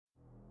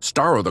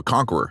Starro the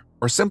Conqueror,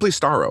 or simply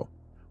Starro,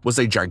 was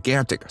a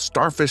gigantic,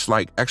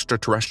 starfish-like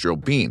extraterrestrial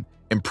being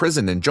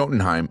imprisoned in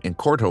Jotunheim in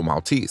Corto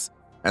Maltese,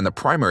 and the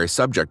primary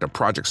subject of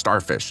Project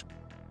Starfish.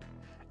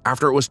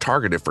 After it was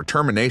targeted for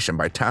termination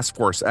by Task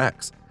Force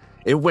X,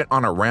 it went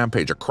on a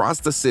rampage across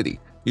the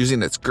city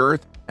using its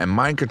girth and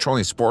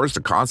mind-controlling spores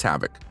to cause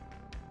havoc.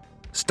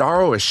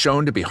 Starro is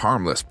shown to be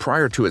harmless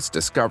prior to its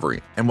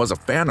discovery and was a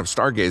fan of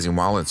stargazing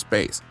while in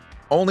space,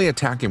 only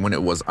attacking when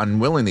it was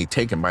unwillingly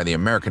taken by the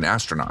American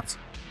astronauts.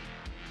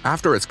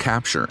 After its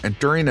capture and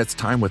during its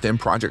time within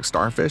Project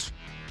Starfish,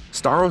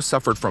 Starro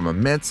suffered from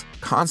immense,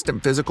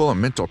 constant physical and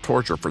mental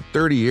torture for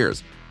 30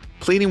 years,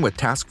 pleading with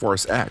Task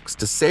Force X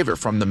to save it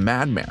from the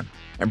Madman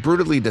and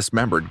brutally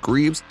dismembered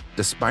Greives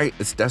despite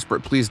its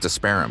desperate pleas to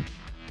spare him.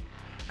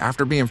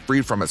 After being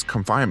freed from its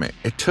confinement,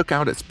 it took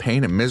out its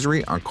pain and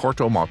misery on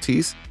Corto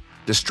Maltese,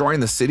 destroying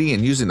the city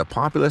and using the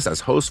populace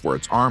as hosts for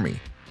its army.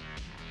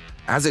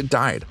 As it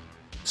died,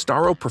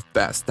 Starro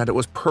professed that it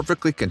was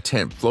perfectly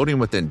content floating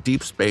within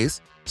deep space,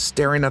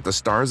 staring at the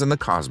stars and the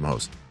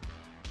cosmos.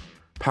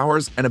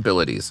 Powers and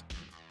abilities.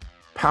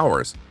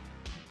 Powers.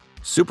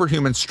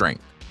 Superhuman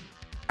strength.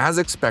 As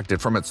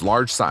expected from its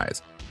large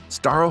size,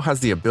 Starro has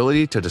the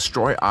ability to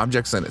destroy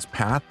objects in its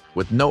path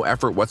with no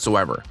effort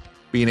whatsoever,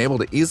 being able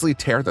to easily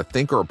tear the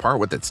thinker apart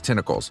with its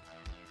tentacles.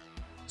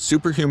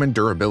 Superhuman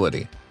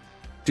durability.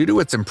 Due to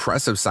its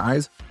impressive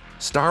size,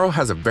 Starro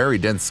has a very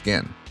dense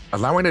skin,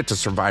 allowing it to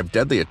survive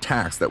deadly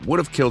attacks that would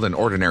have killed an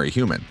ordinary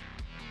human.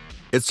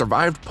 It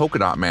survived Polka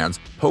Dot Man's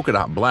Polka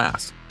Dot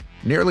Blast,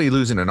 nearly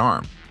losing an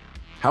arm.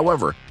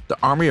 However, the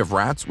army of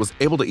rats was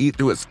able to eat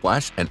through its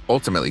flesh and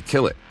ultimately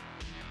kill it.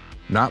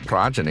 Not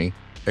progeny,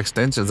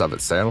 extensions of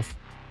itself.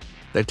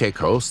 They take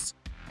hosts,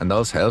 and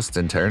those hosts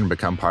in turn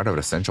become part of an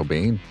essential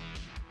being.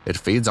 It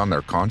feeds on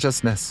their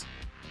consciousness,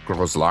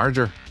 grows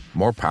larger,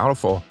 more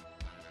powerful.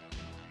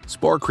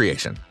 Spore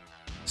creation.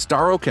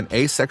 Starro can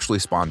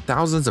asexually spawn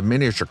thousands of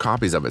miniature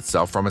copies of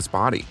itself from its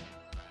body.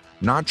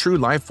 Not true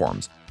life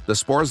forms, the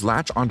spores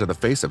latch onto the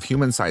face of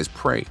human-sized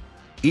prey,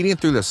 eating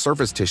through the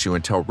surface tissue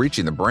until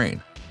reaching the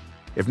brain.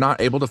 If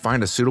not able to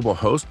find a suitable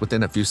host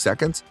within a few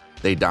seconds,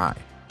 they die.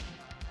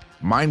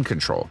 Mind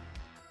control.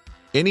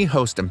 Any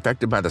host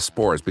infected by the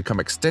spores become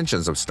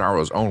extensions of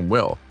Starro's own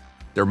will,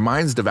 their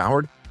minds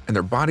devoured and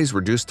their bodies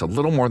reduced to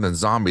little more than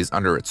zombies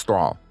under its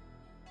thrall.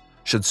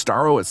 Should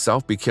Starro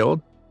itself be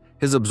killed,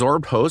 his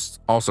absorbed hosts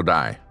also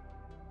die.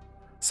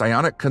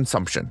 Psionic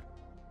consumption.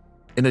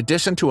 In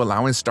addition to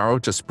allowing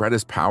Starro to spread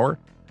his power,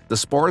 the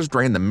spores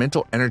drain the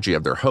mental energy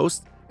of their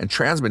host and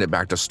transmit it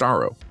back to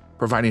Starro,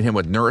 providing him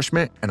with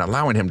nourishment and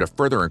allowing him to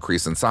further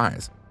increase in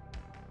size.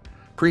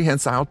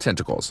 Prehensile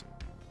tentacles.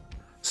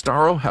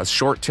 Starro has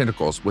short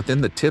tentacles within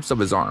the tips of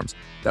his arms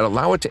that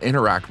allow it to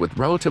interact with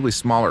relatively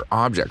smaller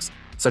objects,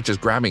 such as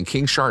grabbing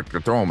King Shark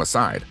to throw him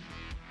aside.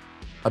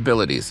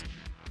 Abilities.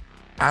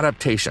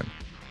 Adaptation.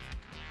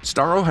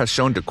 Starro has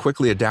shown to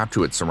quickly adapt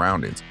to its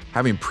surroundings,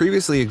 having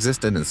previously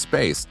existed in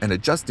space and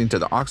adjusting to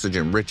the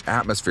oxygen-rich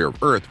atmosphere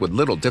of Earth with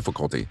little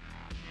difficulty.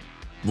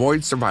 Void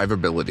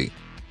survivability.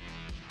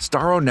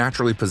 Starro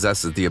naturally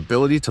possesses the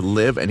ability to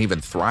live and even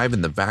thrive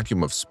in the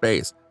vacuum of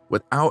space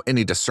without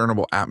any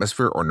discernible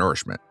atmosphere or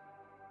nourishment.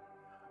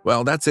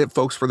 Well, that's it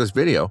folks for this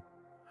video.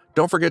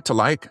 Don't forget to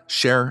like,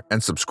 share,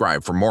 and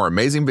subscribe for more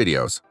amazing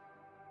videos.